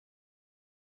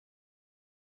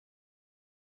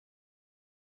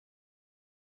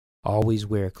Always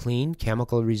wear clean,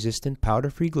 chemical-resistant,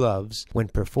 powder-free gloves when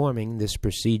performing this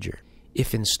procedure.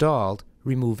 If installed,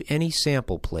 remove any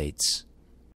sample plates.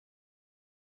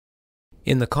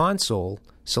 In the console,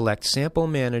 select Sample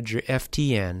Manager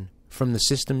FTN from the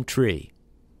system tree.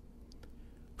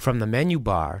 From the menu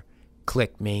bar,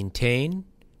 click Maintain,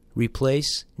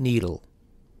 Replace Needle.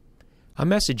 A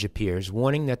message appears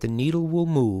warning that the needle will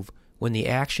move when the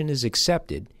action is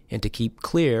accepted and to keep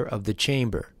clear of the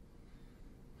chamber.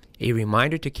 A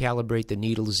reminder to calibrate the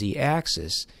needle's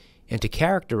Z-axis and to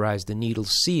characterize the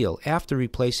needle's seal after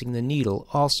replacing the needle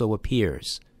also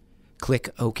appears. Click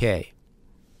OK.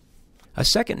 A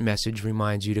second message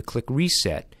reminds you to click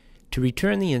Reset to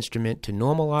return the instrument to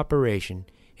normal operation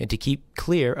and to keep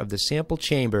clear of the sample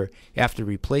chamber after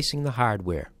replacing the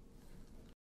hardware.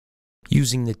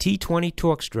 Using the T20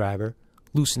 Torx driver,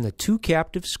 loosen the 2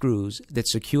 captive screws that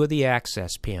secure the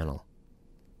access panel,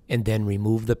 and then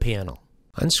remove the panel.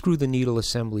 Unscrew the needle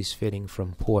assemblies fitting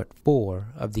from port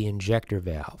 4 of the injector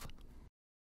valve.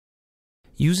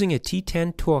 Using a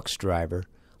T10 Torx driver,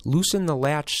 loosen the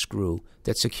latch screw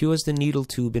that secures the needle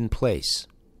tube in place.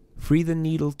 Free the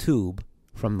needle tube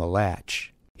from the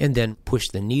latch, and then push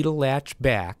the needle latch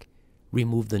back,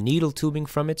 remove the needle tubing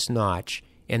from its notch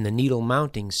and the needle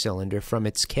mounting cylinder from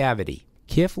its cavity.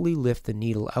 Carefully lift the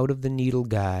needle out of the needle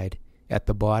guide at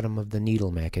the bottom of the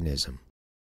needle mechanism.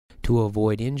 To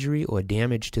avoid injury or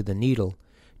damage to the needle,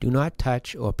 do not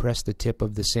touch or press the tip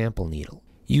of the sample needle.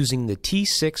 Using the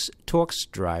T6 Torx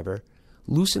driver,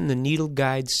 loosen the needle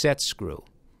guide set screw,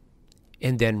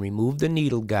 and then remove the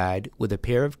needle guide with a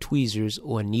pair of tweezers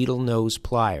or needle nose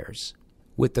pliers.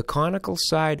 With the conical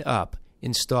side up,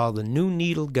 install the new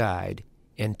needle guide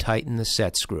and tighten the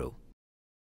set screw.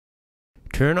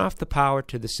 Turn off the power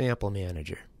to the Sample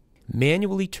Manager.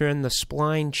 Manually turn the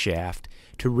spline shaft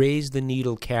to raise the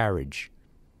needle carriage.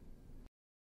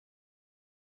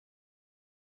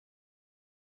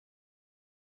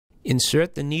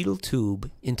 Insert the needle tube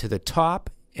into the top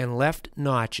and left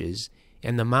notches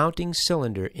and the mounting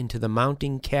cylinder into the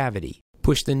mounting cavity.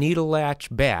 Push the needle latch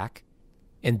back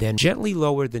and then gently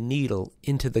lower the needle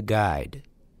into the guide.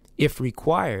 If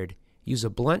required, use a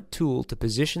blunt tool to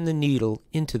position the needle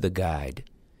into the guide.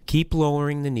 Keep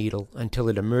lowering the needle until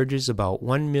it emerges about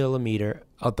 1 millimeter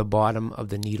at the bottom of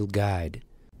the needle guide.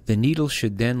 The needle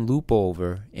should then loop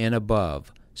over and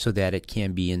above so that it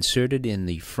can be inserted in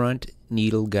the front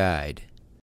needle guide.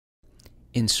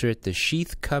 Insert the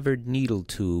sheath-covered needle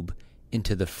tube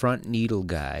into the front needle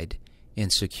guide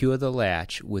and secure the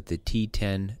latch with the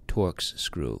T10 Torx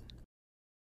screw.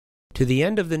 To the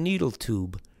end of the needle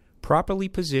tube, properly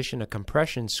position a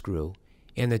compression screw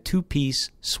and the 2-piece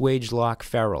swage lock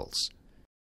ferrules.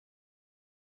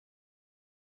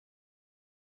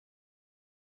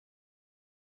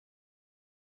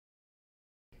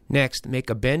 Next, make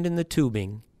a bend in the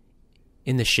tubing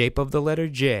in the shape of the letter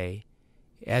J,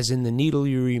 as in the needle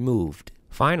you removed.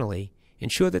 Finally,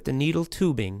 ensure that the needle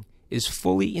tubing is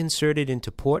fully inserted into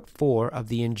port 4 of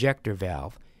the injector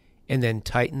valve, and then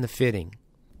tighten the fitting.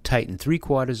 Tighten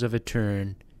 3/4 of a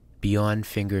turn beyond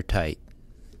finger tight.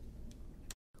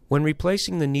 When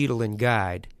replacing the needle and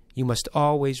guide, you must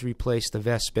always replace the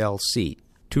Vespel seat.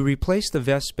 To replace the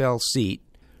Vespel seat,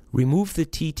 remove the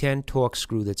T10 Torx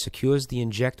screw that secures the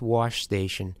inject wash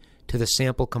station to the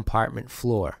sample compartment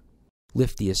floor.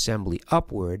 Lift the assembly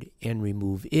upward and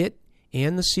remove it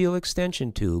and the seal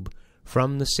extension tube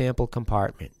from the sample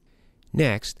compartment.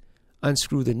 Next,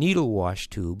 unscrew the needle wash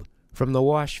tube from the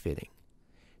wash fitting.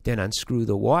 Then unscrew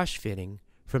the wash fitting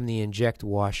from the inject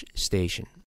wash station.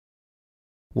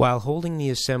 While holding the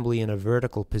assembly in a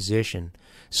vertical position,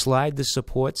 slide the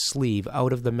support sleeve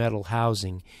out of the metal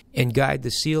housing and guide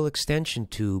the seal extension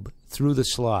tube through the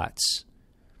slots.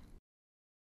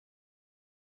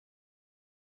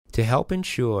 To help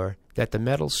ensure that the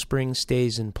metal spring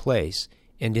stays in place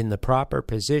and in the proper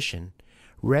position,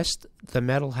 rest the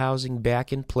metal housing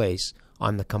back in place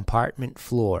on the compartment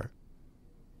floor.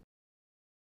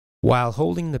 While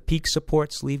holding the peak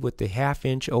support sleeve with the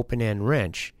 1/2-inch open-end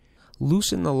wrench,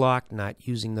 loosen the lock nut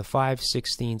using the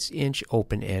 5/16-inch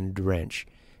open-end wrench.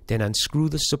 Then unscrew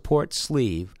the support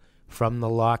sleeve from the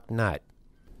lock nut.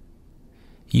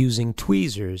 Using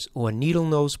tweezers or needle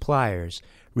nose pliers,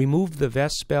 remove the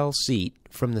Vespel seat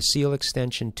from the seal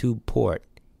extension tube port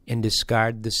and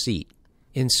discard the seat.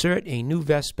 Insert a new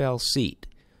Vespel seat,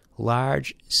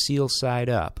 large seal side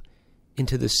up,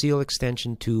 into the seal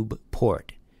extension tube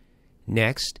port.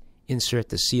 Next, insert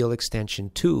the seal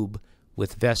extension tube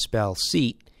with Vespel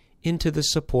seat into the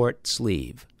support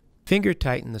sleeve. Finger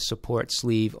tighten the support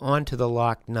sleeve onto the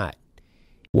lock nut.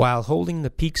 While holding the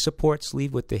peak support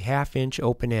sleeve with the 1/2-inch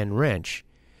open-end wrench,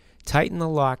 Tighten the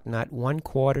lock nut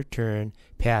 1/4 turn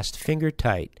past finger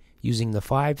tight using the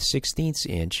 5/16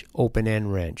 inch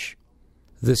open-end wrench.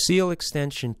 The seal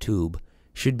extension tube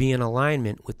should be in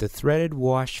alignment with the threaded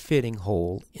wash fitting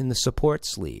hole in the support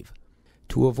sleeve.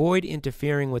 To avoid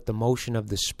interfering with the motion of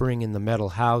the spring in the metal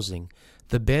housing,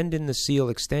 the bend in the seal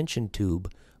extension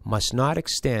tube must not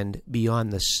extend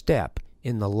beyond the step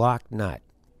in the lock nut.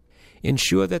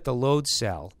 Ensure that the load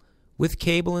cell with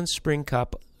cable and spring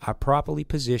cup are properly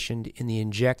positioned in the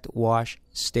inject wash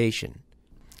station.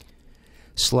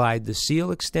 Slide the seal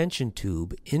extension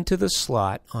tube into the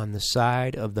slot on the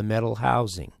side of the metal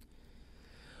housing.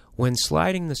 When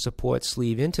sliding the support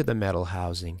sleeve into the metal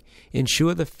housing,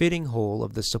 ensure the fitting hole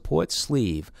of the support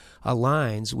sleeve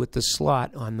aligns with the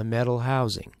slot on the metal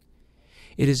housing.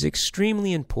 It is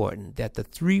extremely important that the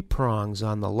 3 prongs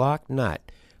on the lock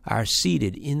nut are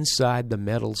seated inside the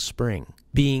metal spring.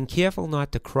 Being careful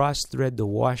not to cross-thread the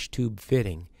wash tube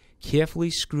fitting,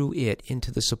 carefully screw it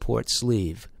into the support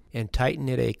sleeve and tighten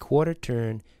it a 1/4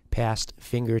 turn past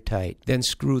finger tight. Then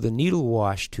screw the needle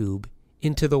wash tube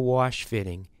into the wash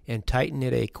fitting and tighten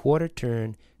it a 1/4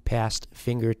 turn past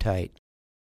finger tight.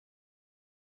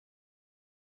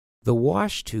 The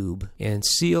wash tube and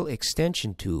seal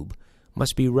extension tube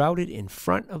must be routed in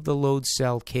front of the load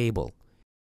cell cable.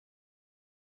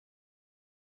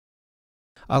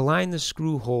 Align the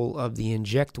screw hole of the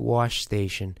inject wash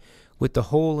station with the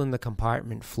hole in the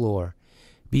compartment floor.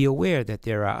 Be aware that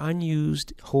there are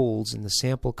unused holes in the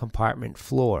sample compartment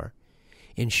floor.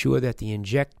 Ensure that the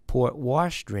inject port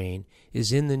wash drain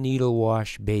is in the needle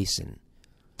wash basin.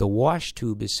 The wash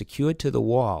tube is secured to the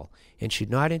wall and should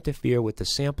not interfere with the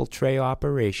sample tray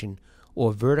operation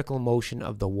or vertical motion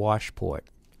of the wash port.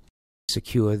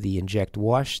 Secure the inject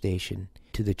wash station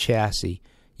to the chassis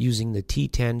using the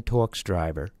T10 Torx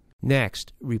driver.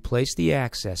 Next, replace the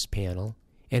access panel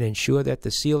and ensure that the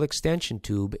seal extension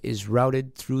tube is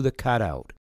routed through the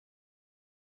cutout.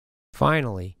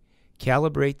 Finally,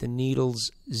 calibrate the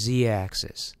needle's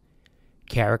Z-axis,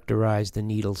 characterize the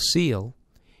needle seal,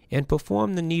 and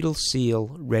perform the needle seal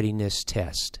readiness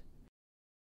test.